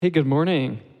Hey, good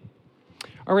morning.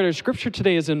 All right, our scripture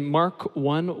today is in Mark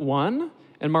 1:1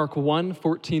 and Mark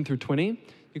 1:14 through 20.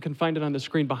 You can find it on the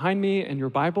screen behind me in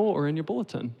your Bible or in your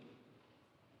bulletin.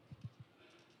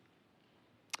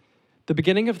 The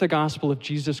beginning of the gospel of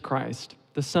Jesus Christ,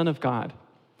 the Son of God.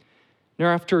 Now,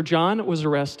 after John was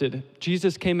arrested,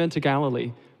 Jesus came into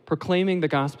Galilee, proclaiming the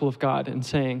gospel of God and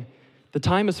saying, "The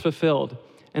time is fulfilled,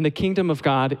 and the kingdom of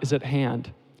God is at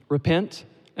hand. Repent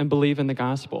and believe in the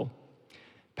gospel."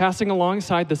 Passing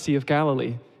alongside the Sea of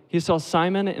Galilee, he saw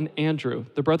Simon and Andrew,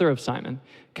 the brother of Simon,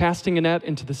 casting a net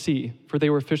into the sea, for they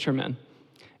were fishermen.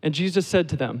 And Jesus said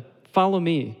to them, "Follow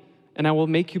me, and I will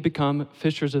make you become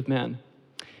fishers of men."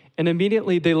 And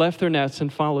immediately they left their nets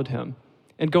and followed him.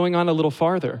 And going on a little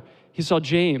farther, he saw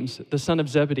James, the son of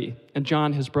Zebedee, and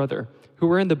John, his brother, who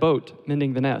were in the boat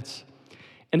mending the nets.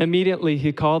 And immediately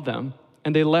he called them,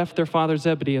 and they left their father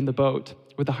Zebedee in the boat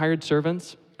with the hired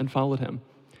servants and followed him.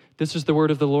 This is the word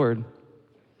of the Lord.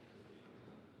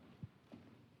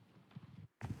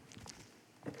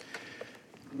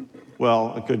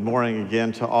 Well, good morning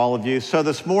again to all of you. So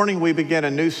this morning we begin a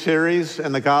new series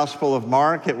in the Gospel of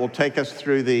Mark. It will take us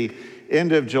through the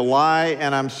end of July,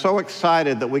 and I'm so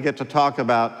excited that we get to talk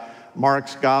about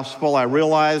Mark's Gospel. I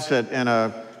realize that in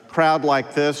a crowd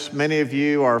like this, many of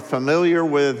you are familiar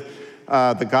with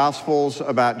the Gospels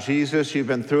about Jesus. You've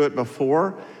been through it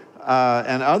before.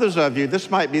 And others of you,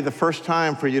 this might be the first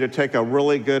time for you to take a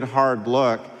really good hard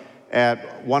look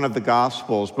at one of the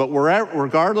Gospels. But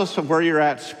regardless of where you're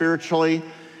at spiritually,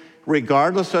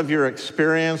 regardless of your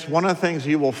experience, one of the things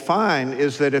you will find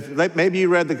is that if maybe you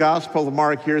read the Gospel of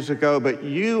Mark years ago, but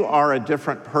you are a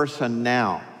different person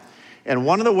now. And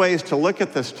one of the ways to look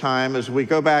at this time as we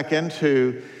go back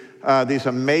into these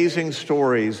amazing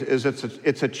stories is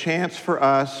it's a chance for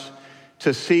us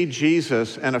to see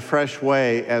Jesus in a fresh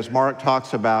way as Mark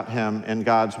talks about him in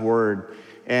God's Word.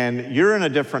 And you're in a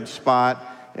different spot,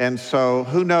 and so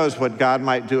who knows what God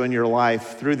might do in your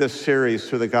life through this series,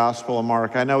 through the Gospel of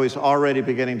Mark. I know he's already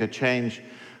beginning to change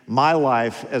my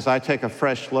life as I take a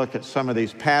fresh look at some of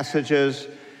these passages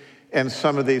and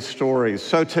some of these stories.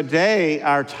 So today,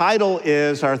 our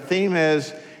theme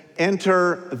is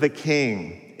Enter the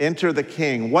King. Enter the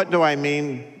King. What do I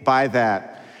mean by that?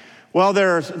 Well,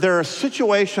 there are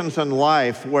situations in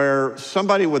life where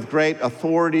somebody with great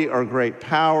authority or great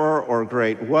power or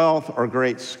great wealth or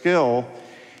great skill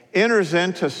enters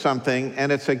into something,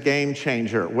 and it's a game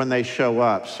changer when they show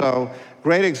up. So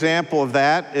great example of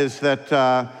that is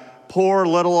that poor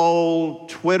little old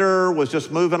Twitter was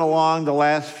just moving along the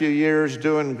last few years,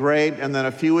 doing great, and then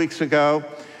a few weeks ago,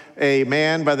 a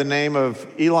man by the name of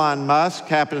Elon Musk,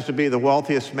 happens to be the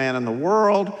wealthiest man in the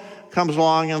world, comes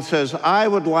along and says, "I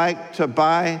would like to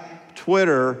buy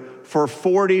Twitter for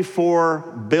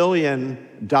 $44 billion.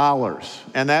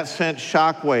 And that sent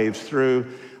shockwaves through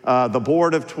the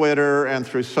board of Twitter and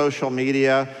through social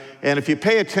media. And if you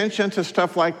pay attention to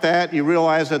stuff like that, you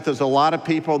realize that there's a lot of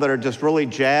people that are just really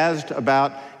jazzed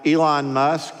about Elon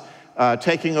Musk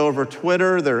taking over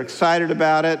Twitter. They're excited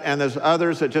about it. And there's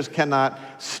others that just cannot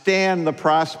stand the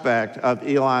prospect of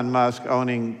Elon Musk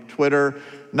owning Twitter.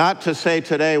 Not to say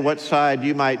today what side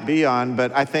you might be on,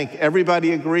 but I think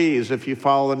everybody agrees, if you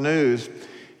follow the news,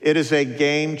 it is a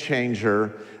game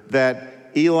changer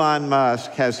that Elon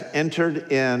Musk has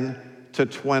entered into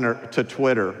Twitter.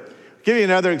 I'll give you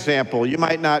another example. You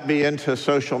might not be into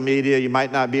social media, you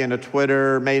might not be into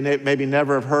Twitter, maybe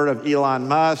never have heard of Elon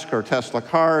Musk or Tesla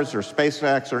cars or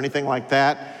SpaceX or anything like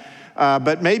that,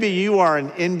 but maybe you are an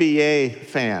NBA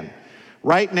fan.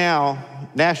 Right now,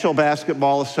 National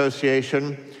Basketball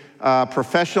Association,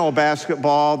 professional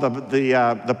basketball,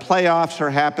 the playoffs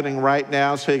are happening right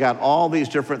now, so you got all these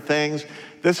different things.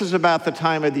 This is about the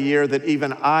time of the year that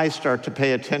even I start to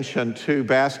pay attention to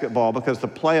basketball because the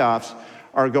playoffs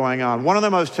are going on. One of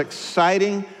the most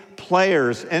exciting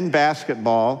players in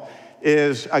basketball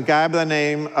is a guy by the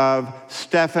name of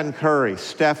Steph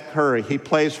Curry. He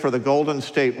plays for the Golden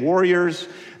State Warriors.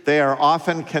 They are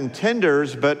often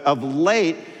contenders, but of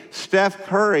late, Steph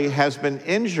Curry has been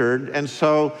injured, and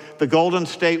so the Golden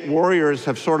State Warriors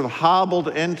have sort of hobbled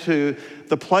into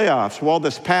the playoffs. Well,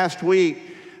 this past week,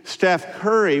 Steph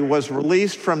Curry was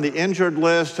released from the injured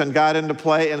list and got into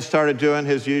play and started doing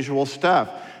his usual stuff,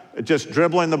 just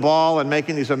dribbling the ball and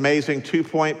making these amazing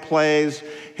two-point plays,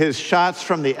 his shots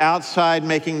from the outside,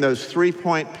 making those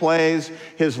three-point plays,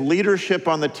 his leadership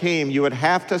on the team. You would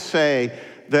have to say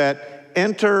that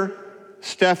enter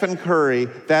Stephen Curry,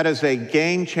 that is a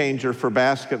game changer for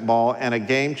basketball and a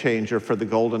game changer for the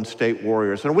Golden State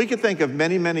Warriors. And we could think of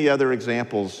many, many other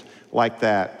examples like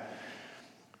that.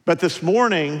 But this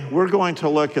morning, we're going to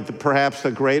look at perhaps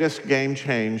the greatest game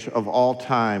change of all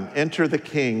time. Enter the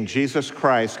King, Jesus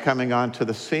Christ, coming onto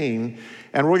the scene.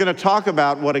 And we're going to talk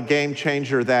about what a game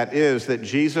changer that is, that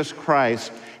Jesus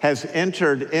Christ has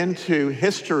entered into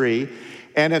history.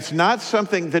 And it's not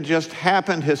something that just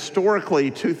happened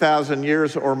historically 2,000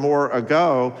 years or more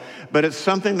ago, but it's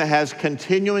something that has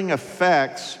continuing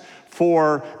effects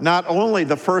for not only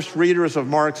the first readers of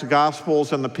Mark's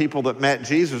Gospels and the people that met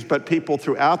Jesus, but people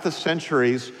throughout the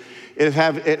centuries. It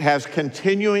has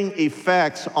continuing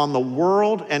effects on the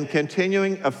world and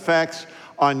continuing effects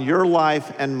on your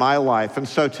life and my life. And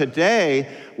so today,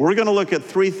 we're going to look at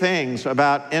three things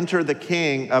about Enter the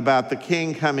King, about the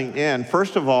King coming in.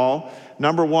 First of all,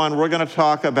 number one, we're going to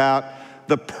talk about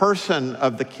the person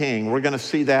of the King. We're going to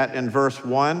see that in verse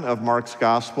 1 of Mark's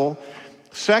Gospel.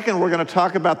 Second, we're going to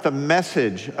talk about the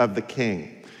message of the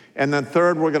King. And then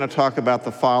third, we're going to talk about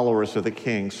the followers of the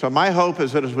King. So my hope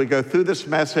is that as we go through this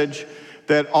message,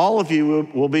 that all of you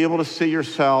will be able to see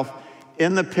yourself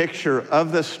in the picture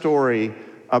of this story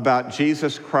about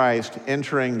Jesus Christ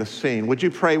entering the scene. Would you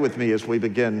pray with me as we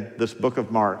begin this book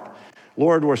of Mark?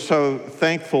 Lord, we're so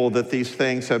thankful that these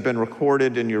things have been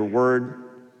recorded in your word.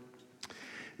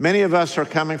 Many of us are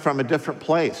coming from a different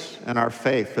place in our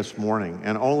faith this morning,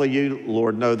 and only you,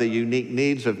 Lord, know the unique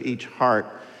needs of each heart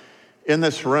in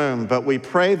this room. But we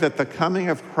pray that the coming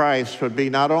of Christ would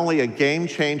be not only a game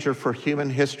changer for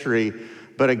human history,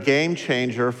 but a game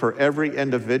changer for every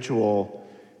individual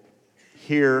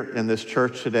here in this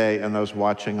church today and those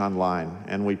watching online.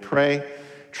 And we pray,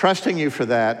 trusting you for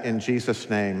that in Jesus'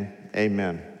 name,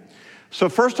 amen. So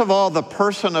first of all, the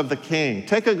person of the King.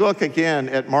 Take a look again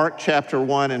at Mark chapter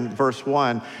 1 and verse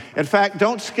 1. In fact,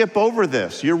 don't skip over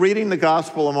this. You're reading the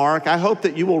Gospel of Mark. I hope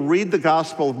that you will read the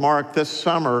Gospel of Mark this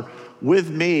summer with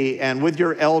me and with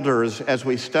your elders as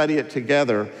we study it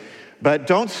together. But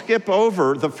don't skip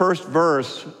over the first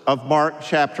verse of Mark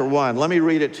chapter 1. Let me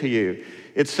read it to you.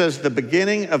 It says, the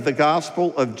beginning of the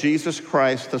gospel of Jesus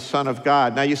Christ, the Son of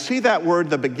God. Now you see that word,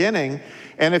 the beginning,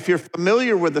 and if you're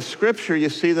familiar with the scripture, you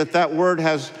see that that word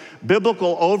has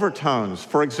biblical overtones.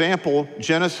 For example,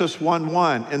 Genesis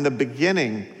 1:1, in the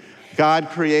beginning, God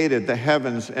created the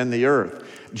heavens and the earth.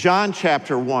 John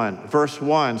chapter 1, verse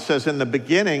 1 says, in the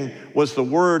beginning was the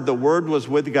Word was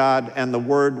with God, and the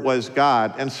Word was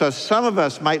God. And so some of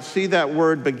us might see that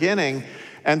word beginning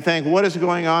and think, what is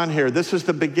going on here? This is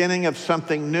the beginning of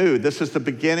something new. This is the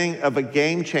beginning of a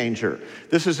game changer.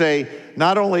 This is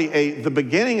not only the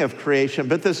beginning of creation,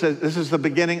 but this is the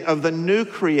beginning of the new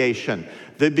creation,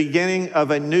 the beginning of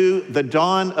the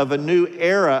dawn of a new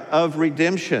era of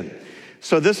redemption.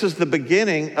 So this is the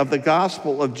beginning of the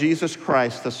gospel of Jesus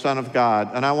Christ, the Son of God.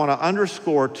 And I want to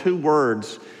underscore two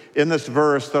words in this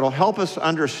verse that'll help us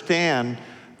understand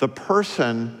the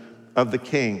person of the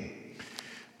King.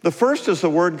 The first is the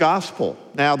word gospel.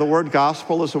 Now, the word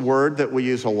gospel is a word that we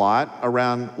use a lot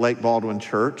around Lake Baldwin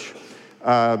Church.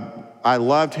 I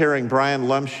loved hearing Brian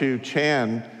Lumshu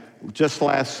Chan just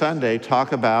last Sunday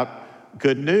talk about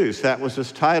good news. That was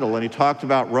his title. And he talked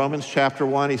about Romans chapter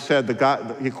 1. He said,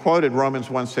 he quoted Romans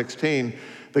 1:16,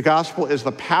 the gospel is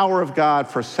the power of God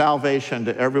for salvation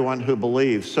to everyone who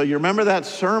believes. So you remember that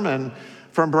sermon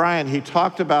from Brian, he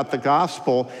talked about the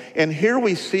gospel, and here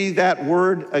we see that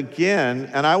word again,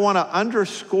 and I want to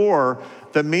underscore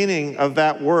the meaning of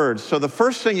that word. So the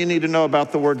first thing you need to know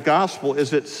about the word gospel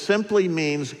is it simply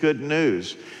means good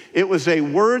news. It was a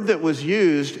word that was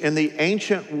used in the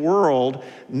ancient world,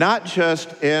 not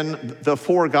just in the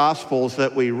four gospels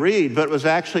that we read, but it was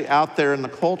actually out there in the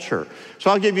culture.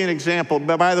 So I'll give you an example.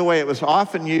 But by the way, it was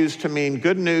often used to mean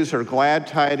good news or glad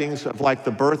tidings of like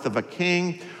the birth of a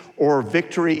king, or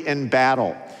victory in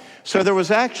battle. So there was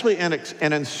actually an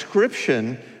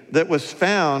inscription that was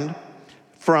found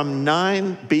from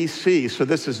 9 BC. So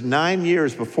this is 9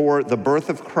 years before the birth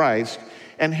of Christ.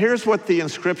 And here's what the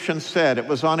inscription said. It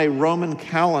was on a Roman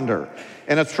calendar,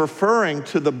 and it's referring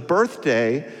to the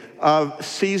birthday of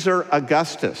Caesar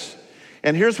Augustus.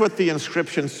 And here's what the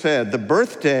inscription said. The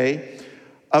birthday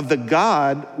of the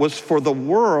God was for the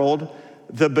world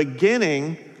the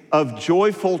beginning of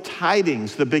joyful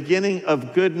tidings, the beginning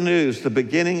of good news, the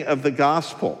beginning of the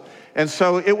gospel. And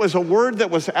so it was a word that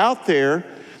was out there,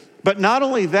 but not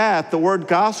only that, the word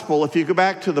gospel, if you go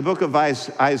back to the book of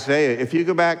Isaiah, if you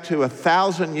go back to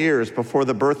 1,000 years before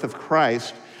the birth of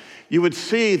Christ, you would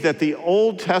see that the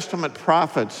Old Testament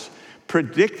prophets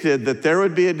predicted that there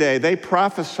would be a day, they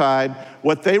prophesied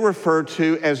what they referred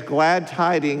to as glad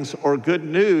tidings or good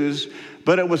news.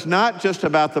 But it was not just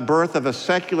about the birth of a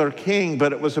secular king,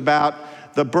 but it was about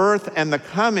the birth and the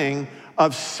coming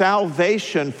of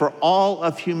salvation for all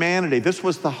of humanity. This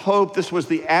was the hope, this was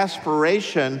the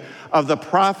aspiration of the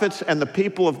prophets and the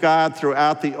people of God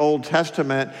throughout the Old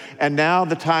Testament. And now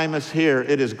the time is here.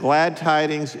 It is glad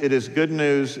tidings, it is good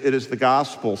news, it is the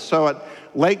gospel. So at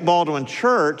Lake Baldwin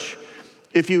Church,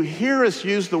 if you hear us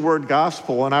use the word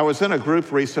gospel, and I was in a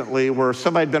group recently where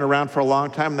somebody had been around for a long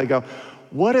time, and they go,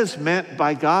 what is meant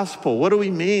by gospel? What do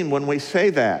we mean when we say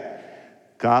that?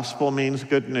 Gospel means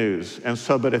good news. And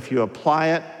so, but if you apply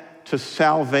it to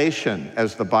salvation,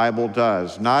 as the Bible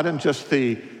does, not in just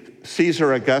the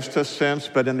Caesar Augustus sense,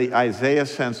 but in the Isaiah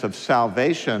sense of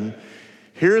salvation,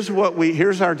 here's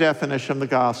our definition of the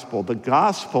gospel. The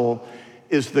gospel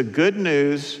is the good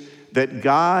news that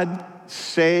God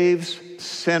saves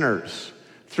sinners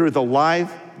through the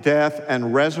life, death,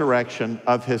 and resurrection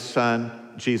of his Son,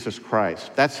 Jesus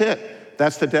Christ. That's it.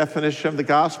 That's the definition of the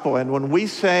gospel. And when we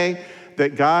say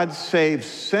that God saves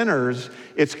sinners,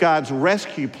 it's God's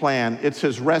rescue plan, it's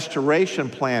his restoration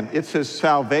plan, it's his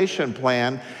salvation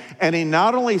plan. And he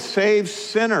not only saves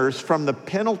sinners from the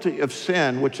penalty of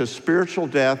sin, which is spiritual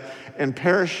death and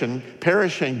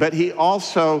perishing, but he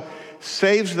also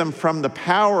saves them from the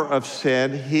power of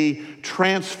sin. He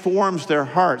transforms their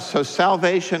hearts. So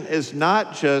salvation is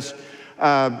not just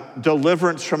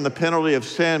deliverance from the penalty of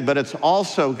sin, but it's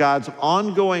also God's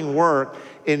ongoing work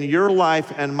in your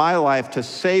life and my life to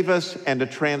save us and to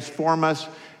transform us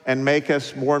and make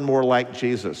us more and more like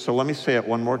Jesus. So let me say it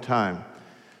one more time.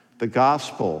 The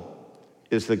gospel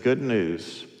is the good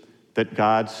news that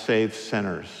God saves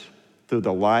sinners through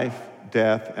the life,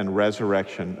 death, and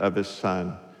resurrection of his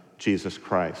Son, Jesus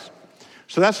Christ.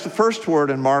 So that's the first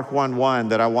word in Mark 1:1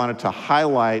 that I wanted to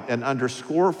highlight and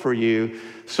underscore for you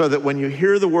so that when you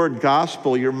hear the word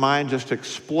gospel, your mind just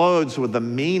explodes with the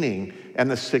meaning and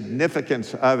the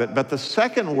significance of it. But the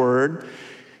second word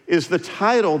is the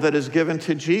title that is given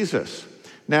to Jesus.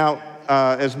 Now,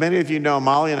 as many of you know,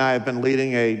 Molly and I have been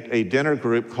leading a dinner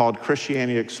group called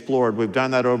Christianity Explored. We've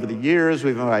done that over the years.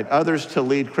 We've invited others to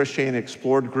lead Christianity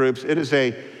Explored groups. It is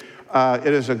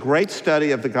a great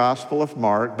study of the Gospel of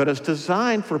Mark, but it's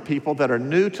designed for people that are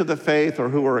new to the faith or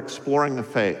who are exploring the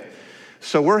faith.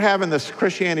 So we're having this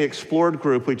Christianity Explored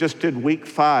group. We just did week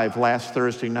 5 last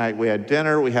Thursday night. We had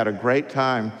dinner. We had a great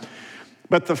time.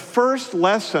 But the first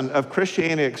lesson of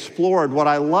Christianity Explored, what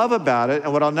I love about it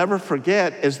and what I'll never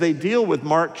forget, is they deal with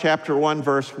Mark chapter 1,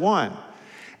 verse 1.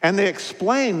 And they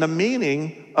explain the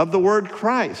meaning of the word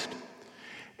Christ.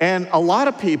 And a lot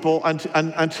of people,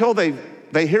 until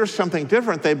they hear something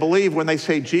different, they believe when they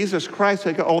say Jesus Christ,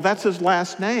 they go, oh, that's his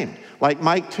last name. Like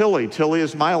Mike Tilley. Tilley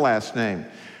is my last name.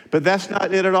 But that's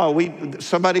not it at all.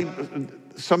 Somebody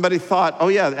thought, oh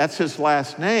yeah, that's his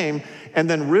last name, and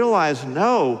then realized,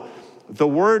 no, the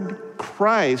word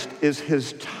Christ is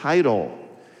his title.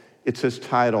 It's his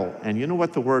title. And you know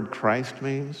what the word Christ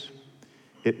means?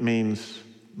 It means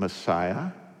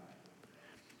Messiah.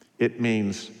 It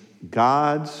means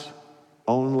God's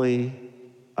only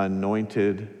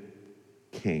anointed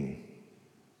king.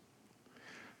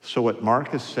 So what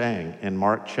Mark is saying in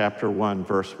Mark chapter 1,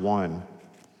 verse 1,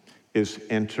 is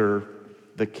enter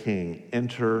the king,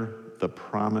 enter the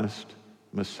promised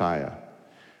Messiah.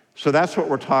 So that's what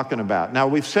we're talking about. Now,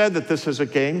 we've said that this is a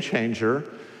game changer.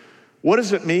 What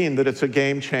does it mean that it's a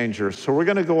game changer? So we're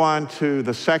going to go on to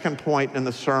the second point in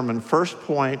the sermon. First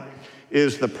point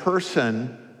is the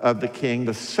person of the king.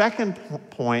 The second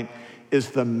point is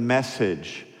the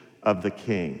message of the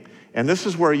king. And this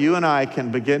is where you and I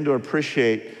can begin to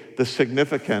appreciate the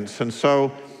significance. And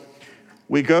so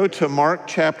we go to Mark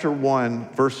chapter 1,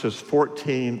 verses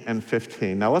 14 and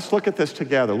 15. Now let's look at this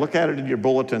together. Look at it in your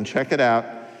bulletin. Check it out.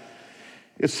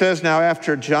 It says, now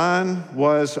after John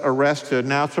was arrested,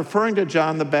 now it's referring to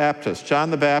John the Baptist. John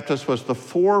the Baptist was the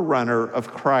forerunner of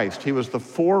Christ. He was the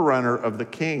forerunner of the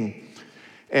king.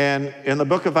 And in the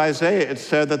book of Isaiah, it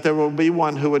said that there will be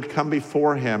one who would come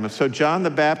before him. And so John the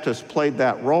Baptist played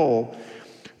that role.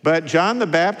 But John the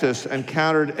Baptist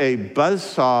encountered a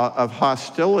buzzsaw of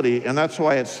hostility, and that's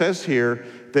why it says here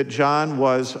that John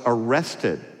was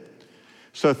arrested.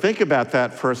 So think about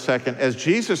that for a second. As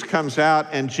Jesus comes out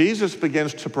and Jesus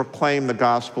begins to proclaim the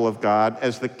gospel of God,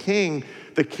 as the king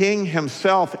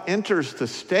himself enters the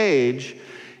stage,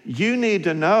 we need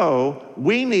to know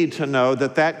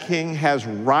that that king has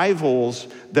rivals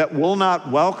that will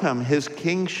not welcome his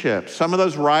kingship. Some of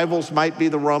those rivals might be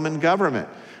the Roman government.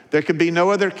 There could be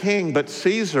no other king but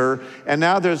Caesar, and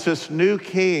now there's this new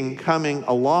king coming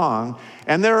along,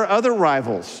 and there are other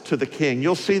rivals to the king.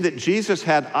 You'll see that Jesus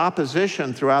had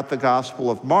opposition throughout the Gospel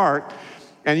of Mark,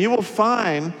 and you will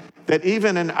find that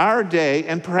even in our day,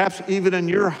 and perhaps even in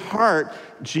your heart,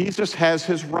 Jesus has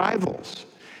his rivals.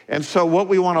 And so what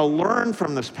we want to learn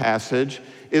from this passage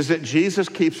is that Jesus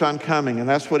keeps on coming, and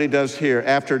that's what he does here.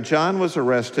 After John was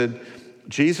arrested,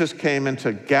 Jesus came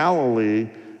into Galilee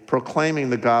proclaiming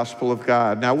the gospel of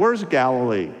God. Now, where's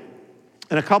Galilee?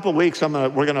 In a couple of weeks, we're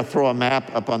going to throw a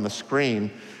map up on the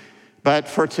screen. But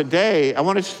for today, I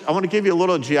want to give you a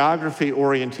little geography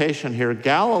orientation here.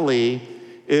 Galilee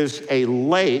is a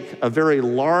lake, a very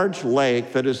large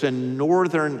lake that is in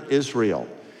northern Israel.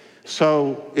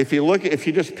 So if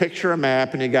you just picture a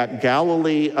map and you got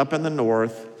Galilee up in the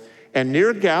north, and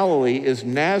near Galilee is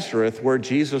Nazareth, where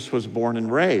Jesus was born and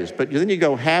raised. But then you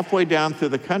go halfway down through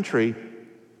the country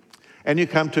and you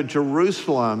come to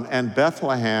Jerusalem and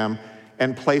Bethlehem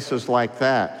and places like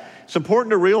that. It's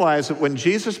important to realize that when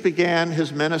Jesus began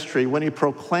his ministry, when he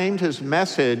proclaimed his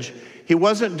message, he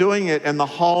wasn't doing it in the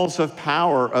halls of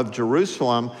power of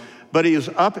Jerusalem, but he was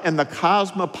up in the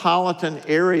cosmopolitan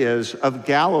areas of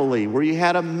Galilee, where you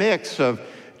had a mix of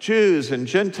Jews and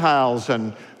Gentiles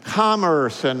and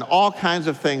commerce and all kinds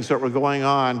of things that were going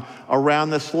on around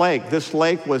this lake. This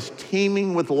lake was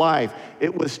teeming with life.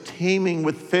 It was teeming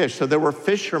with fish. So there were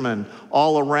fishermen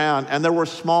all around, and there were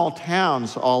small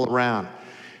towns all around.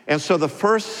 And so the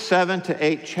first 7 to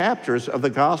 8 chapters of the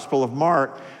Gospel of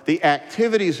Mark, the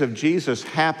activities of Jesus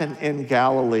happen in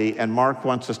Galilee, and Mark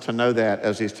wants us to know that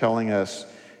as he's telling us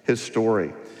his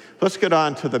story. Let's get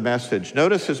on to the message.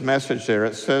 Notice his message there.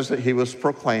 It says that he was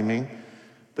proclaiming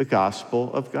the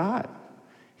gospel of God.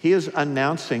 He is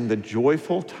announcing the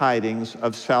joyful tidings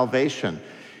of salvation.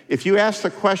 If you ask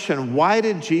the question, why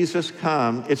did Jesus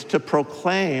come? It's to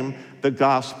proclaim the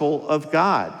gospel of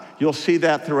God. You'll see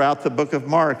that throughout the book of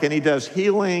Mark. And he does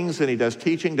healings and he does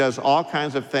teaching, does all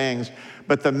kinds of things.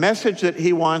 But the message that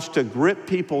he wants to grip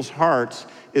people's hearts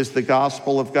is the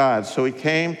gospel of God. So he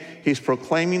came, he's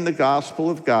proclaiming the gospel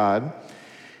of God.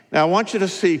 Now I want you to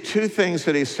see two things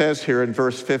that he says here in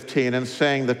verse 15, and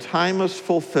saying the time is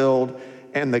fulfilled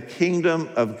and the kingdom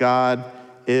of God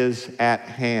is at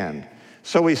hand.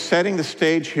 So he's setting the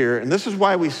stage here, and this is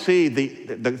why we see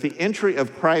the entry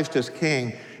of Christ as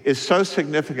king is so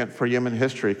significant for human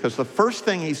history, because the first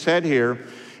thing he said here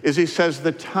is he says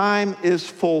the time is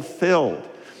fulfilled.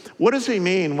 What does he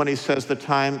mean when he says the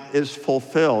time is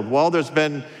fulfilled? Well, there's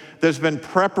been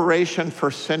preparation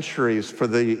for centuries for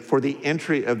the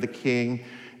entry of the king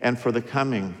and for the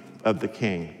coming of the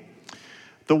king.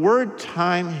 The word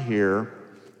time here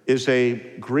is a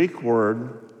Greek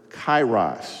word,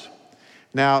 kairos.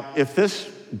 Now, if this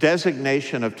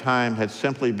designation of time had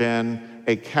simply been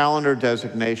a calendar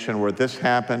designation where this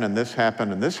happened and this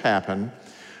happened and this happened,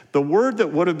 the word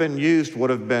that would have been used would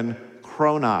have been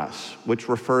chronos, which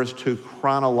refers to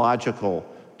chronological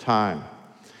time.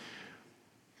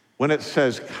 When it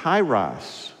says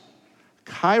kairos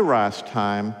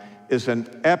time is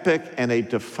an epic and a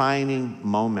defining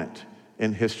moment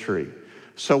in history.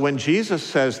 So when Jesus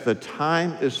says the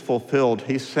time is fulfilled,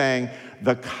 he's saying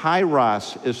the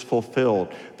kairos is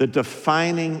fulfilled. The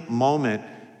defining moment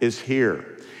is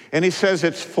here. And he says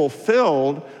it's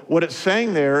fulfilled. What it's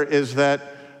saying there is that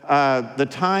the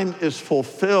time is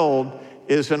fulfilled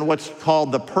is in what's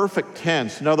called the perfect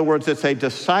tense. In other words, it's a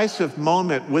decisive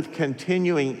moment with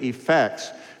continuing effects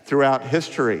throughout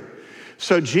history.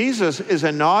 So Jesus is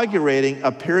inaugurating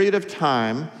a period of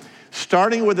time,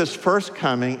 starting with his first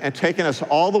coming and taking us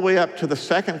all the way up to the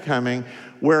second coming,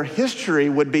 where history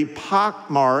would be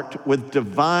pockmarked with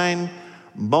divine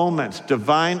moments,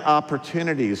 divine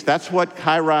opportunities. That's what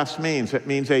kairos means. It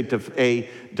means a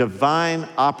divine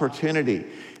opportunity.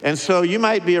 And so you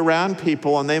might be around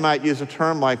people and they might use a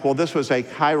term like, well, this was a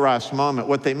kairos moment.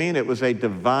 What they mean, it was a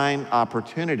divine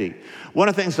opportunity. One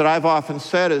of the things that I've often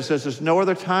said is there's no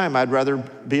other time I'd rather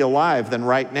be alive than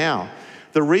right now.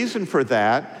 The reason for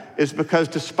that is because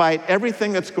despite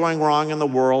everything that's going wrong in the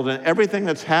world and everything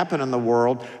that's happened in the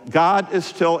world, God is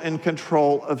still in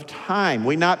control of time.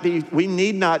 We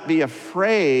need not be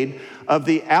afraid of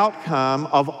the outcome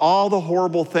of all the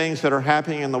horrible things that are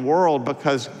happening in the world,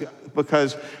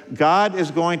 because God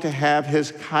is going to have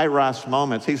his kairos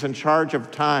moments. He's in charge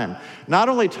of time. Not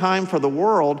only time for the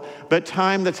world, but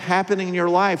time that's happening in your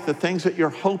life, the things that you're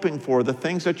hoping for, the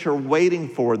things that you're waiting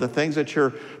for, the things that you're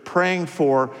praying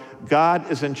for.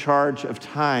 God is in charge of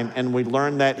time, and we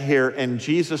learn that here. And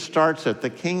Jesus starts it. The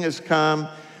king has come.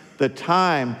 The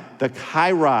time, the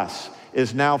kairos,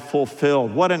 is now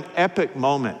fulfilled. What an epic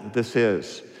moment this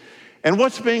is. And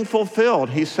what's being fulfilled?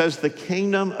 He says the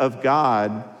kingdom of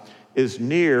God is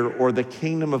near, or the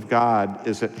kingdom of God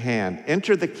is at hand.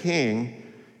 Enter the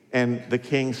king, and the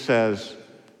king says,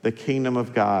 the kingdom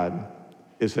of God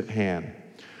is at hand.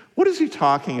 What is he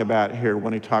talking about here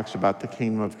when he talks about the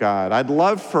kingdom of God? I'd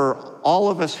love for all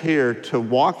of us here to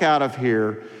walk out of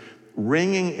here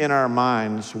ringing in our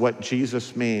minds what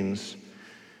Jesus means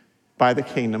by the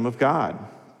kingdom of God.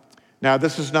 Now,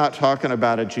 this is not talking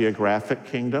about a geographic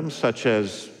kingdom such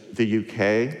as the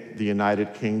UK, the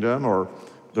United Kingdom, or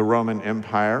the Roman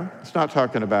Empire. It's not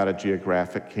talking about a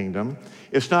geographic kingdom.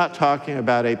 It's not talking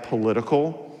about a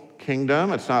political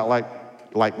kingdom. It's not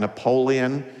like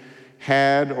Napoleon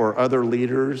had or other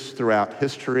leaders throughout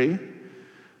history.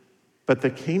 But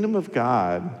the kingdom of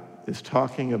God is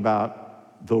talking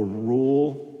about the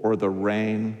rule or the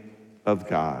reign of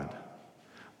God.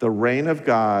 The reign of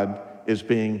God is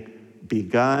being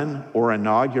begun or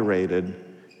inaugurated,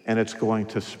 and it's going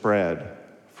to spread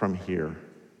from here.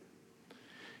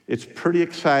 It's pretty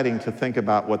exciting to think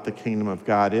about what the kingdom of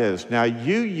God is. Now,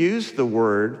 you use the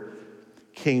word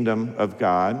kingdom of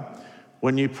God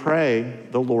when you pray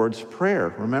the Lord's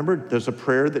Prayer. Remember, there's a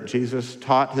prayer that Jesus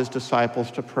taught his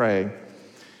disciples to pray,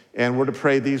 and we're to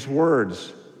pray these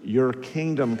words: your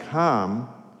kingdom come,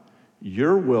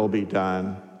 your will be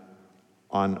done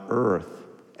on earth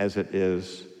as it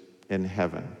is in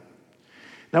heaven.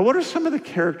 Now, what are some of the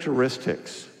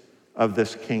characteristics of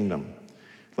this kingdom?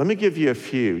 Let me give you a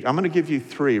few. I'm going to give you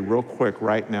three real quick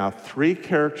right now. Three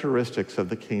characteristics of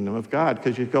the kingdom of God.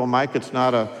 Because you go, Mike, it's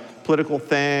not a political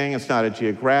thing. It's not a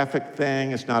geographic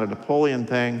thing. It's not a Napoleon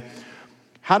thing.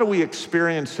 How do we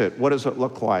experience it? What does it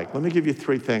look like? Let me give you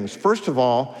three things. First of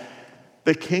all,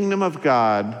 the kingdom of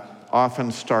God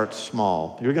often starts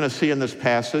small. You're going to see in this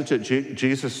passage that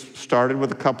Jesus started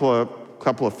with a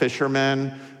couple of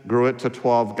fishermen, grew it to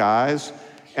 12 guys.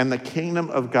 And the kingdom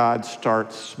of God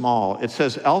starts small. It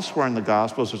says elsewhere in the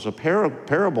Gospels, there's a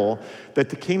parable that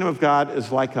the kingdom of God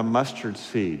is like a mustard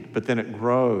seed, but then it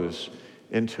grows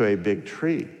into a big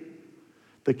tree.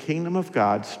 The kingdom of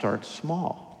God starts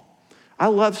small. I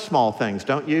love small things,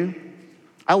 don't you?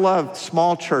 I love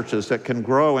small churches that can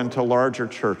grow into larger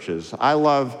churches. I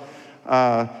love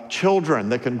children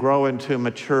that can grow into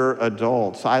mature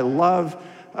adults. I love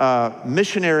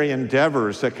missionary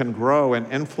endeavors that can grow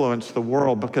and influence the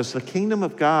world, because the kingdom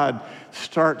of God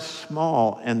starts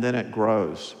small and then it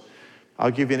grows.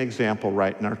 I'll give you an example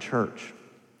right in our church.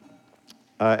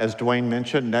 As Dwayne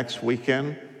mentioned, next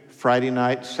weekend, Friday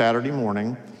night, Saturday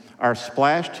morning, our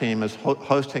Splash team is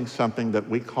hosting something that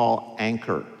we call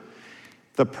Anchor.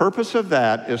 The purpose of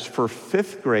that is for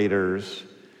fifth graders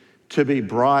to be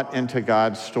brought into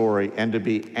God's story and to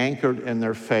be anchored in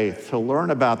their faith, to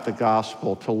learn about the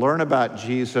gospel, to learn about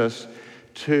Jesus,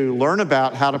 to learn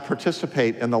about how to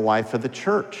participate in the life of the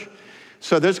church.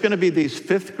 So there's going to be these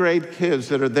fifth grade kids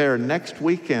that are there next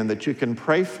weekend that you can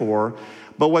pray for.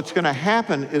 But what's going to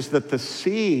happen is that the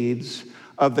seeds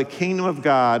of the kingdom of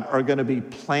God are going to be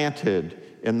planted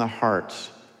in the hearts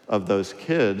of those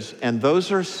kids. And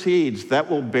those are seeds that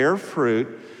will bear fruit,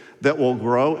 that will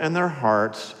grow in their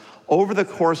hearts over the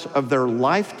course of their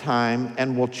lifetime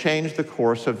and will change the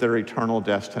course of their eternal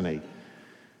destiny.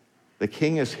 The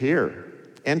king is here.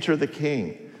 Enter the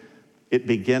king. It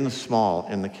begins small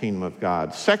in the kingdom of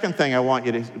God. Second thing I want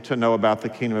you to know about the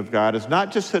kingdom of God is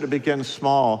not just that it begins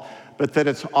small, but that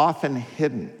it's often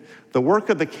hidden. The work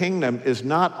of the kingdom is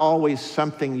not always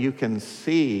something you can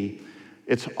see.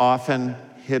 It's often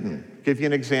hidden. I'll give you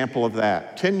an example of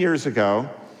that. 10 years ago,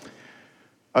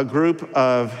 a group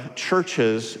of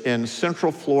churches in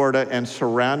Central Florida and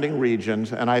surrounding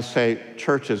regions, and I say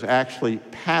churches, actually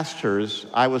pastors,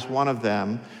 I was one of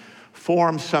them,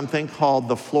 formed something called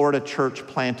the Florida Church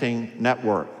Planting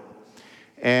Network.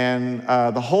 And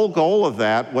the whole goal of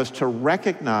that was to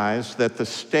recognize that the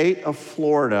state of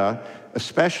Florida,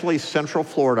 especially Central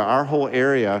Florida, our whole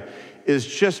area, is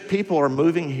just people are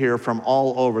moving here from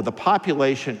all over. The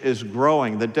population is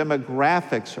growing, the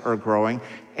demographics are growing,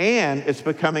 and it's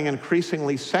becoming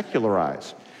increasingly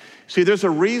secularized. See, there's a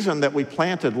reason that we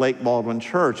planted Lake Baldwin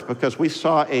Church, because we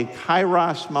saw a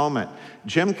kairos moment.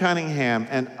 Jim Cunningham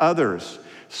and others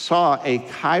saw a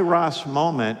kairos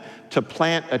moment to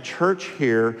plant a church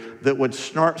here that would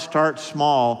start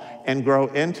small and grow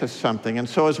into something. And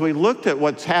so as we looked at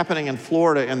what's happening in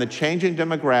Florida and the changing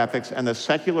demographics and the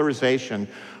secularization,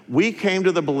 we came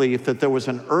to the belief that there was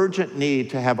an urgent need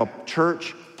to have a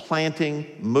church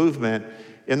planting movement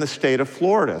in the state of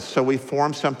Florida. So we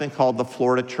formed something called the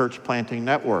Florida Church Planting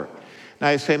Network.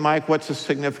 Now you say, Mike, what's the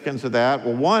significance of that?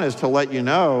 Well, one is to let you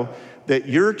know that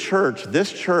your church,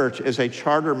 this church, is a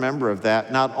charter member of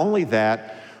that. Not only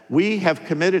that, we have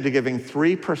committed to giving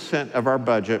 3% of our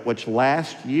budget, which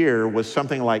last year was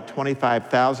something like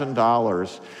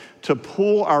 $25,000, to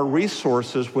pool our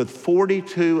resources with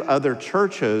 42 other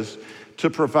churches to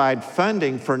provide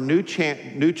funding for new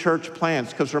church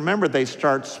plants, because remember, they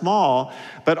start small,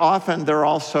 but often they're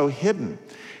also hidden.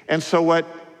 And so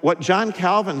what John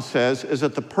Calvin says is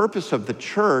that the purpose of the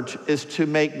church is to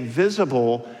make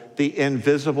visible the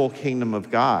invisible kingdom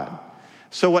of God.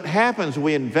 So what happens,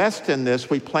 we invest in this,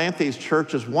 we plant these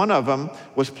churches. One of them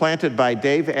was planted by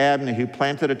Dave Abney, who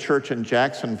planted a church in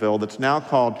Jacksonville that's now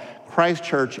called Christ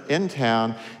Church in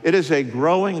Town. It is a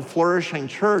growing, flourishing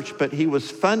church, but he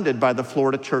was funded by the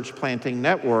Florida Church Planting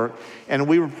Network, and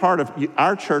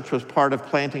our church was part of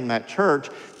planting that church.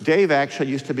 Dave actually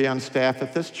used to be on staff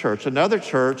at this church. Another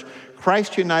church,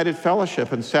 Christ United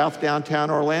Fellowship in South Downtown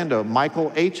Orlando,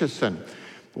 Michael Aitchison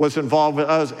was involved with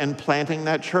us in planting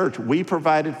that church. We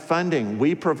provided funding,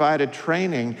 we provided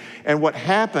training, and what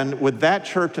happened with that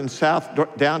church in South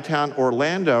Downtown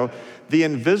Orlando, the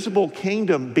invisible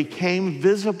kingdom became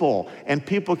visible, and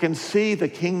people can see the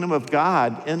kingdom of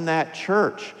God in that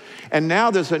church. And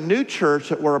now there's a new church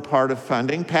that we're a part of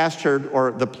funding.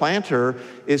 The planter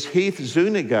is Heath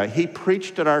Zuniga. He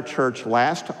preached at our church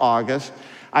last August.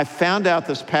 I found out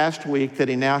this past week that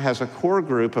he now has a core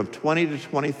group of 20 to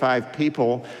 25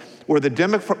 people where the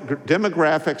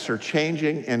demographics are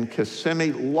changing in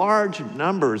Kissimmee, large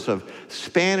numbers of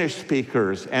Spanish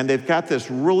speakers, and they've got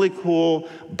this really cool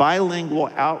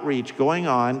bilingual outreach going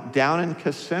on down in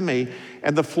Kissimmee,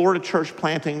 and the Florida Church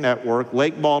Planting Network,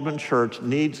 Lake Baldwin Church,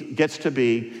 gets to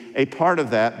be a part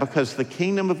of that because the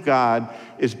kingdom of God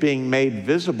is being made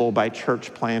visible by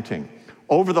church planting.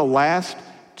 Over the last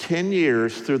 10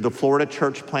 years through the Florida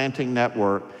Church Planting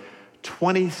Network,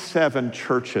 27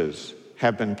 churches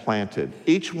have been planted.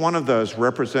 Each one of those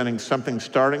representing something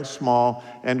starting small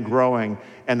and growing,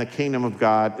 and the kingdom of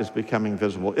God is becoming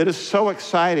visible. It is so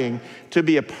exciting to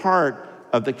be a part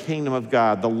of the kingdom of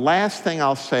God. The last thing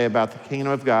I'll say about the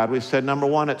kingdom of God, we said, number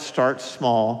one, it starts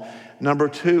small. Number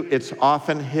two, it's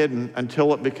often hidden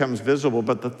until it becomes visible.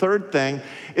 But the third thing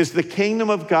is the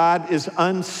kingdom of God is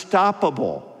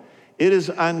unstoppable. It is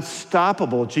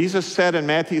unstoppable. Jesus said in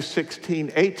Matthew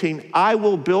 16:18, I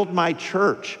will build my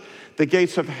church. The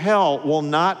gates of hell will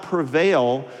not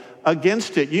prevail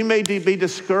against it. You may be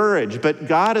discouraged, but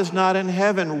God is not in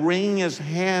heaven wringing his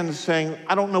hands saying,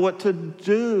 I don't know what to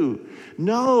do.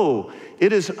 No,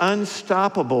 it is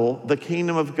unstoppable, the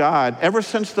kingdom of God. Ever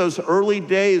since those early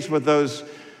days with those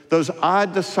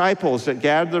odd disciples that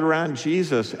gathered around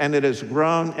Jesus, and it has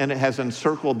grown and it has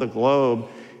encircled the globe,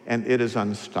 and it is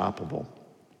unstoppable.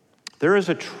 There is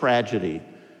a tragedy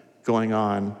going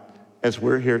on as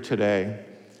we're here today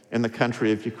in the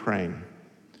country of Ukraine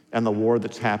and the war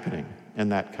that's happening in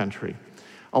that country.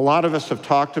 A lot of us have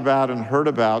talked about and heard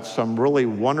about some really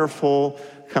wonderful,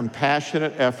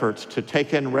 compassionate efforts to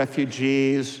take in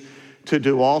refugees, to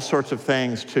do all sorts of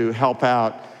things to help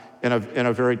out in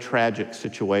a very tragic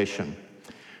situation.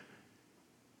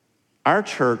 Our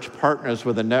church partners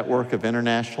with a network of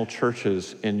international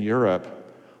churches in Europe.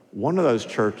 One of those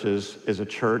churches is a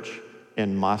church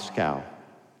in Moscow,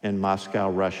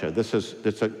 Russia.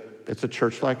 It's a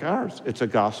church like ours. It's a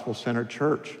gospel-centered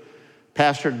church,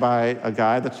 pastored by a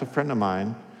guy that's a friend of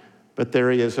mine, but there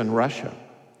he is in Russia.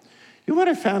 You know what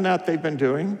I found out they've been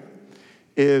doing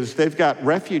is they've got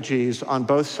refugees on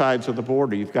both sides of the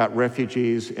border. You've got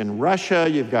refugees in Russia,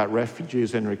 you've got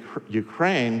refugees in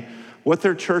Ukraine. What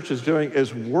their church is doing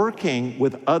is working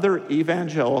with other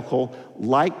evangelical,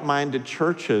 like-minded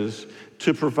churches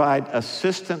to provide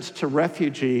assistance to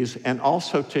refugees and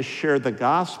also to share the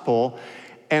gospel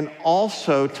and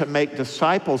also to make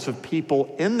disciples of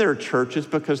people in their churches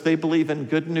because they believe in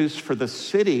good news for the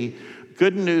city,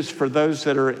 good news for those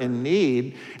that are in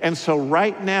need. And so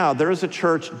right now, there is a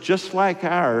church just like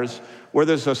ours where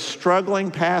there's a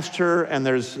struggling pastor and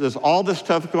there's all this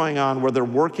stuff going on where they're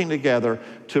working together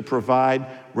to provide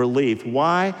relief.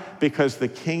 Why? Because the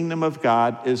kingdom of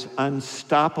God is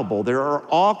unstoppable. There are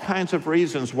all kinds of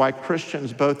reasons why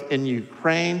Christians both in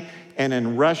Ukraine and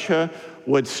in Russia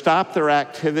would stop their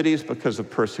activities because of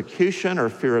persecution or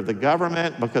fear of the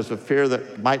government, because of fear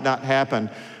that might not happen.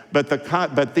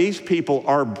 But these people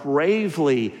are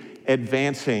bravely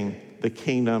advancing the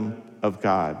kingdom of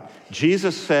God.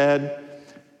 Jesus said,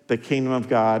 the kingdom of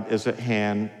God is at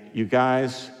hand. You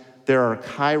guys, there are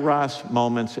kairos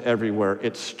moments everywhere.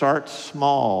 It starts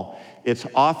small. It's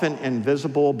often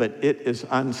invisible, but it is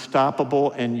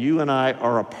unstoppable. And you and I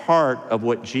are a part of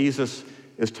what Jesus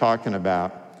is talking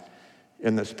about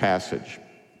in this passage.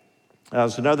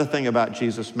 There's another thing about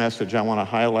Jesus' message I want to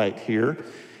highlight here.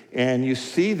 And you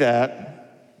see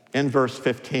that in verse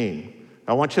 15.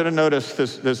 I want you to notice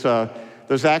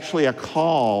there's actually a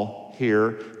call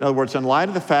here. In other words, in light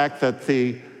of the fact that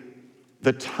the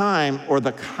time or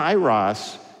the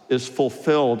kairos is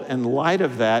fulfilled in light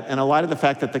of that, and in light of the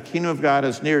fact that the kingdom of God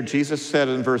is near. Jesus said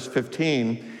in verse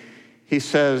 15, he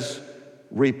says,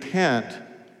 repent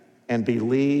and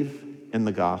believe in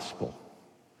the gospel.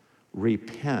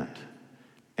 Repent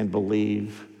and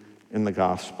believe in the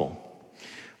gospel.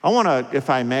 I want to, if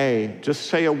I may, just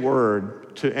say a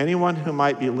word to anyone who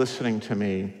might be listening to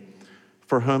me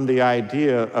for whom the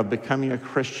idea of becoming a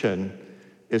Christian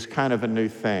is kind of a new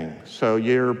thing. So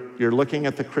you're looking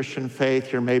at the Christian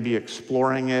faith, you're maybe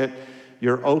exploring it,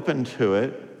 you're open to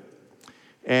it,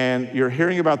 and you're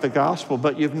hearing about the gospel,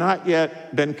 but you've not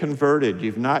yet been converted.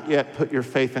 You've not yet put your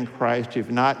faith in Christ.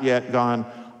 You've not yet gone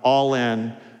all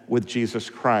in with Jesus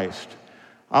Christ.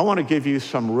 I want to give you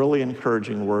some really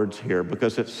encouraging words here,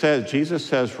 because Jesus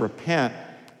says, repent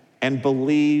and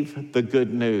believe the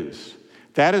good news.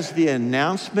 That is the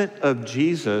announcement of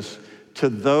Jesus to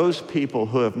those people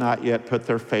who have not yet put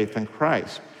their faith in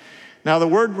Christ. Now, the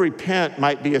word repent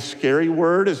might be a scary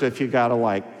word, as if you got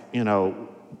to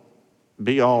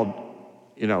be all,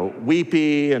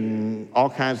 weepy and all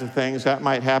kinds of things. That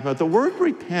might happen. But the word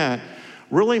repent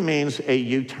really means a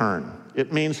U-turn.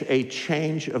 It means a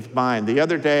change of mind. The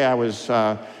other day I was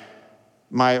following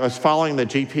the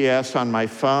GPS on my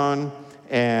phone,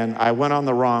 and I went on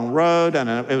the wrong road, and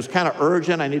it was kind of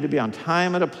urgent. I needed to be on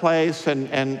time at a place,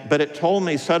 but it told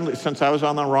me suddenly, since I was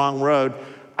on the wrong road,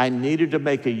 I needed to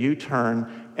make a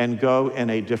U-turn and go in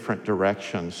a different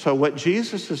direction. So what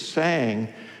Jesus is saying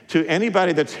to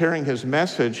anybody that's hearing his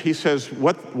message, he says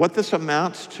what this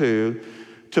amounts to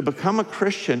become a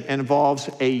Christian involves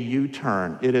a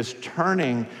U-turn. It is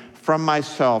turning from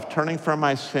myself, turning from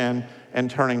my sin,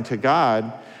 and turning to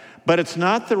God. But it's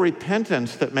not the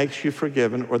repentance that makes you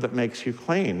forgiven or that makes you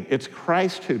clean. It's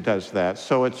Christ who does that.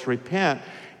 So it's repent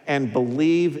and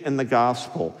believe in the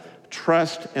gospel.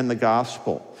 Trust in the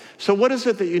gospel. So what is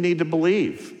it that you need to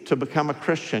believe to become a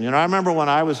Christian? I remember when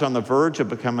I was on the verge of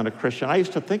becoming a Christian, I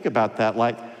used to think about that,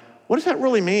 like, what does that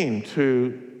really mean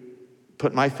to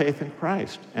put my faith in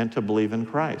Christ and to believe in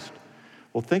Christ?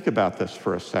 Well, think about this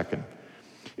for a second.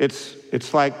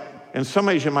 It's like, in some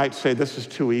ways you might say this is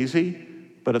too easy,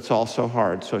 but it's also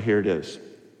hard, so here it is.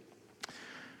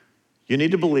 You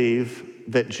need to believe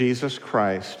that Jesus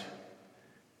Christ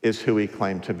is who he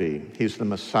claimed to be. He's the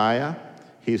Messiah,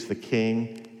 he's the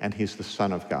King, and he's the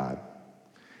Son of God.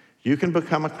 You can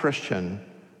become a Christian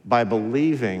by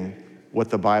believing what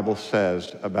the Bible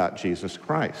says about Jesus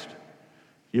Christ.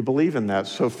 You believe in that.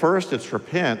 So first it's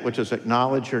repent, which is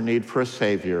acknowledge your need for a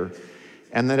Savior,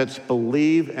 and then it's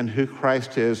believe in who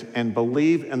Christ is and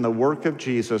believe in the work of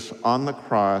Jesus on the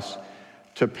cross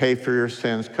to pay for your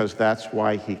sins, because that's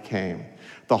why he came.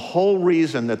 The whole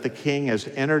reason that the King has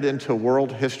entered into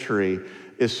world history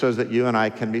is so that you and I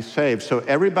can be saved. So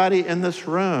everybody in this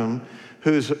room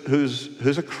who's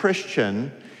a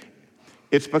Christian,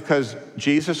 it's because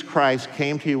Jesus Christ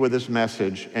came to you with his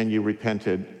message and you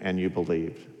repented and you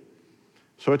believed.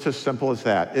 So it's as simple as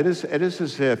that. It is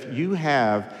as if you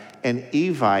have an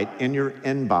Evite in your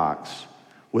inbox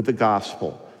with the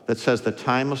gospel that says the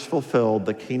time is fulfilled,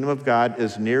 the kingdom of God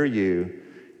is near you,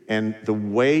 and the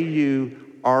way you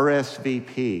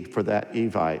RSVP for that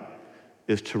Evite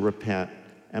is to repent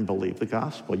and believe the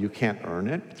gospel. You can't earn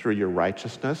it through your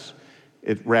righteousness.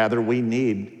 Rather, we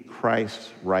need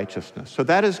Christ's righteousness. So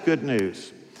that is good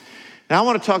news. Now I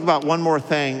want to talk about one more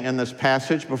thing in this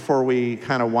passage before we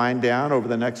kind of wind down over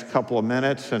the next couple of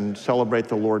minutes and celebrate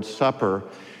the Lord's Supper.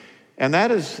 And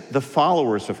that is the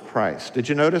followers of Christ. Did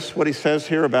you notice what he says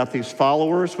here about these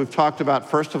followers? We've talked about,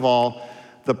 first of all,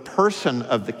 the person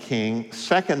of the King.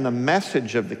 Second, the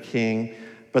message of the King,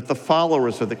 but the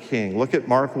followers of the King. Look at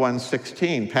Mark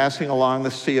 1:16. Passing along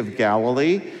the Sea of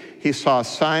Galilee, he saw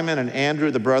Simon and Andrew,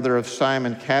 the brother of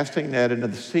Simon, casting net into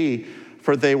the sea,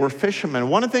 for they were fishermen.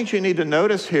 One of the things you need to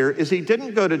notice here is he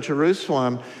didn't go to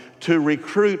Jerusalem to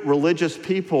recruit religious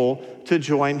people to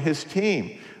join his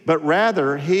team, but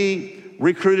rather he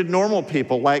recruited normal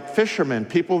people like fishermen,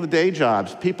 people with day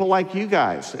jobs, people like you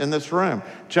guys in this room,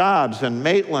 jobs in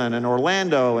Maitland and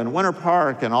Orlando and Winter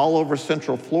Park and all over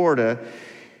Central Florida.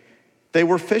 They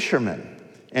were fishermen.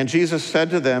 And Jesus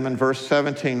said to them in verse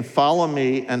 17, "Follow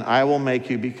me and I will make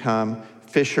you become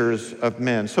fishers of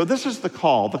men." So this is the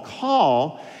call. The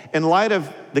call, in light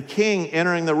of the King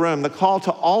entering the room, the call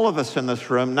to all of us in this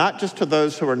room, not just to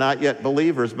those who are not yet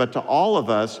believers, but to all of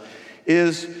us,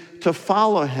 is to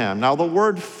follow him. Now, the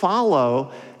word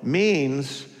follow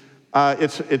means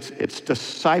it's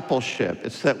discipleship.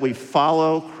 It's that we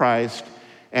follow Christ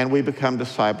and we become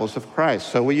disciples of Christ.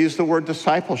 So we use the word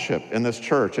discipleship in this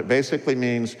church. It basically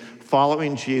means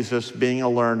following Jesus, being a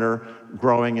learner,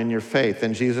 growing in your faith.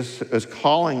 And Jesus is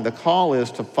calling, the call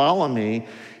is to follow me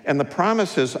And the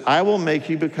promise is, I will make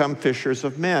you become fishers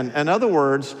of men. In other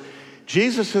words,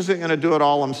 Jesus isn't going to do it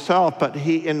all himself, but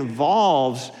he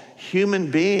involves human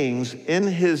beings in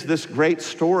this great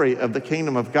story of the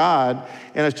kingdom of God.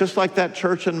 And it's just like that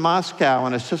church in Moscow,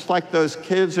 and it's just like those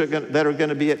kids that are going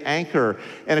to be at Anchor,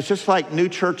 and it's just like new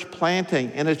church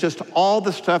planting, and it's just all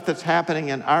the stuff that's happening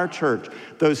in our church,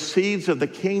 those seeds of the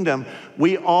kingdom.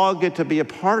 We all get to be a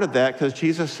part of that because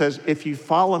Jesus says, if you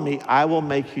follow me, I will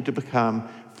make you to become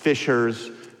fishers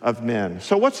of men.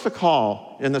 So what's the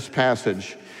call in this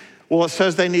passage? Well, it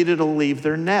says they needed to leave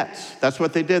their nets. That's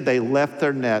what they did. They left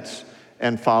their nets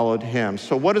and followed him.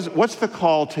 So what's the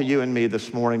call to you and me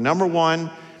this morning? Number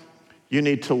one, you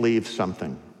need to leave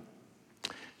something.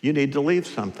 You need to leave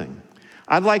something.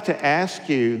 I'd like to ask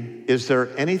you, is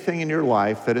there anything in your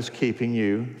life that is keeping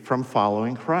you from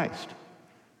following Christ?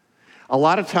 A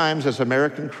lot of times as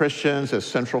American Christians, as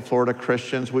Central Florida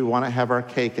Christians, we want to have our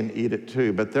cake and eat it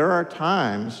too. But there are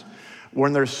times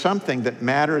when there's something that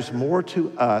matters more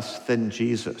to us than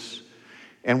Jesus.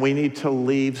 And we need to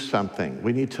leave something.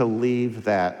 We need to leave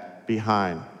that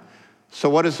behind. So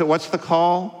what's the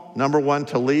call? Number one,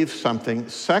 to leave something.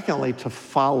 Secondly, to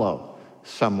follow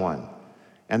someone.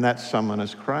 And that someone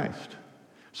is Christ.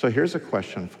 So here's a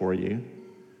question for you.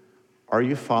 Are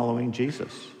you following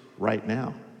Jesus right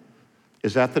now?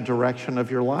 Is that the direction of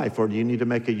your life? Or do you need to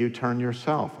make a U-turn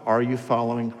yourself? Are you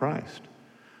following Christ?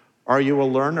 Are you a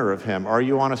learner of him? Are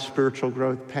you on a spiritual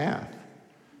growth path?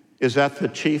 Is that the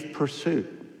chief pursuit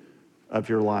of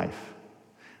your life?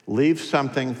 Leave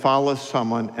something, follow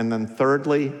someone, and then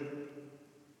thirdly,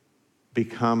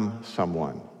 become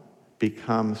someone.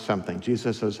 Become something.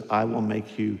 Jesus says, I will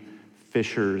make you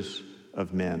fishers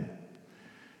of men.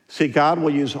 See, God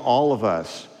will use all of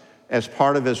us as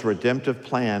part of his redemptive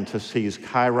plan to seize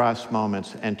kairos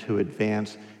moments and to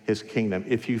advance his kingdom.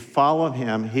 If you follow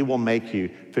him, he will make you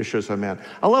fishers of men.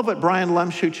 I love what Brian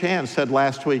Lemshu Chan said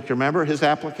last week. You remember his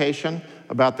application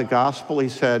about the gospel? He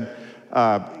said,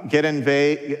 get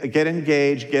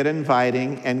engaged, get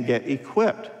inviting, and get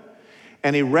equipped.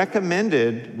 And he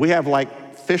recommended, we have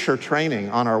like Fisher training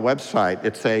on our website.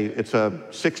 It's a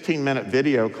 16-minute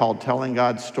video called Telling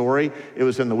God's Story. It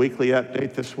was in the weekly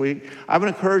update this week. I would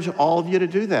encourage all of you to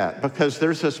do that because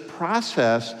there's this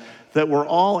process that we're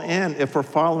all in. If we're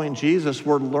following Jesus,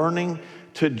 we're learning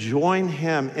to join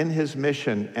him in his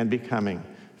mission and becoming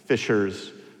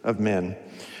fishers of men.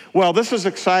 Well, this is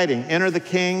exciting. Enter the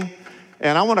King.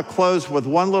 And I want to close with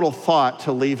one little thought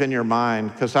to leave in your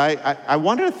mind, because I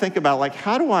wanted to think about, like,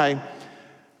 how do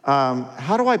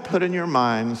I put in your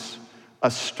minds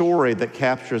a story that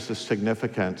captures the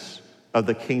significance of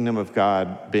the kingdom of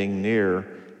God being near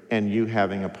and you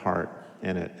having a part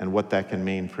in it and what that can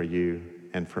mean for you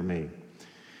and for me.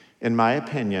 In my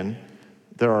opinion,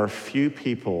 there are few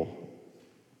people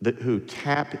who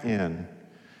tap in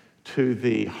to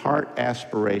the heart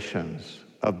aspirations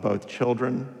of both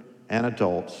children and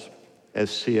adults as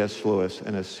C.S. Lewis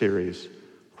in his series,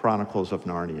 Chronicles of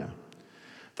Narnia.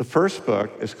 The first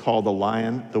book is called The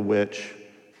Lion, the Witch,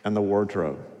 and the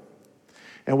Wardrobe.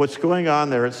 And what's going on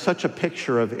there, it's such a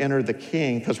picture of Enter the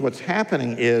King, because what's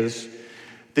happening is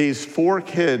these 4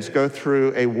 kids go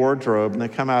through a wardrobe and they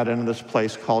come out into this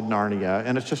place called Narnia,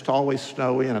 and it's just always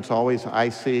snowy and it's always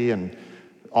icy and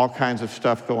all kinds of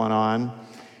stuff going on.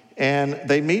 And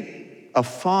they meet a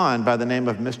faun by the name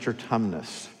of Mr.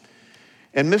 Tumnus.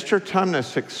 And Mr.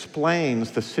 Tumnus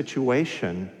explains the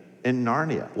situation in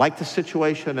Narnia, like the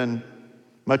situation in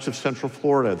much of Central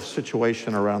Florida, the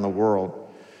situation around the world.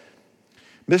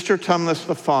 Mr. Tumnus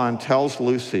the faun tells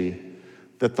Lucy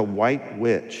that the White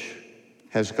Witch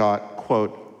has got,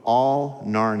 quote, all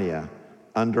Narnia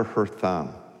under her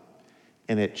thumb,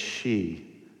 and it's she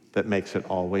that makes it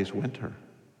always winter.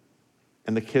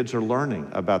 And the kids are learning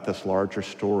about this larger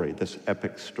story, this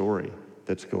epic story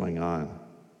that's going on.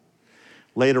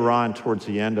 Later on, towards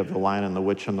the end of The Lion and the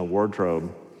Witch and the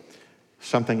Wardrobe,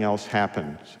 something else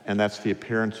happens, and that's the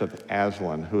appearance of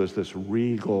Aslan, who is this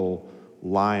regal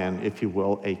lion, if you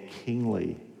will, a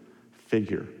kingly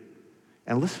figure.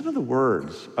 And listen to the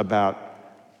words about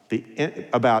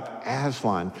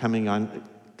Aslan coming on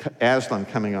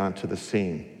to the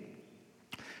scene.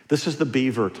 This is the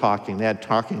beaver talking. They had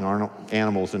talking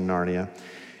animals in Narnia.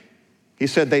 He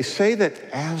said, they say that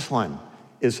Aslan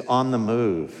is on the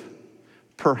move.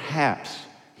 Perhaps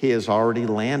he has already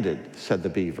landed, said the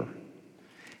beaver.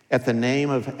 At the name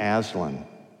of Aslan,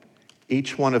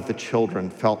 each one of the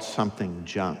children felt something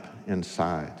jump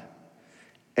inside.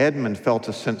 Edmund felt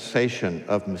a sensation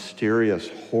of mysterious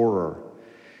horror.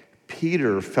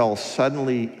 Peter felt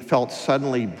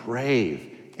suddenly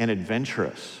brave and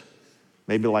adventurous.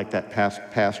 maybe like that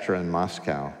pastor in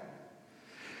Moscow.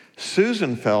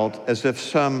 Susan felt as if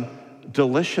some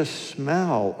delicious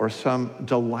smell or some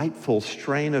delightful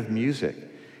strain of music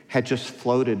had just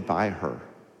floated by her.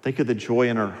 Think of the joy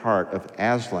in her heart of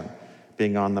Aslan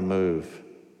being on the move.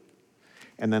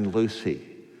 And then Lucy.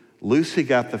 Lucy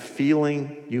got the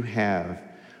feeling you have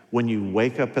when you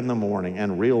wake up in the morning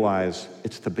and realize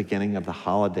it's the beginning of the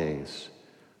holidays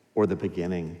or the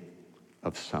beginning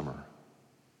of summer.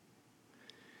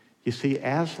 You see,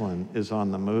 Aslan is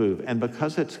on the move, and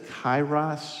because it's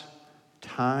Kairos,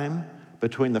 time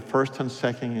between the first and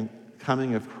second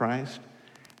coming of Christ,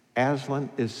 Aslan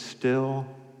is still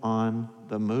on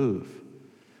the move.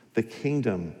 The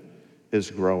kingdom is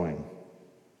growing.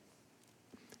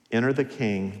 Enter the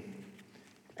king.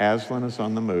 Aslan is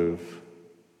on the move.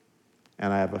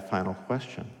 And I have a final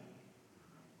question.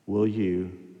 Will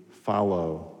you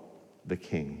follow the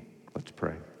king? Let's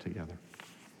pray together.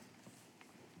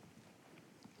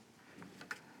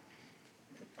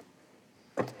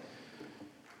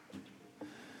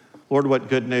 Lord, what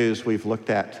good news we've looked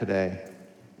at today.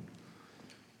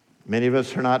 Many of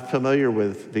us are not familiar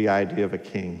with the idea of a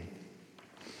king.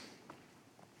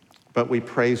 But we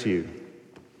praise you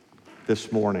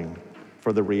this morning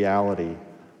for the reality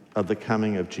of the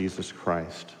coming of Jesus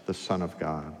Christ, the Son of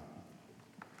God.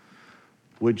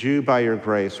 Would you, by your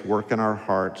grace, work in our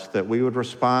hearts that we would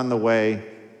respond the way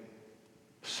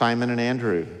Simon and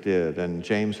Andrew did, and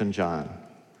James and John,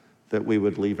 that we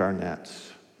would leave our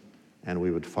nets and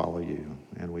we would follow you.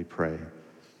 And we pray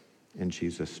in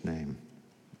Jesus' name,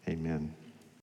 amen.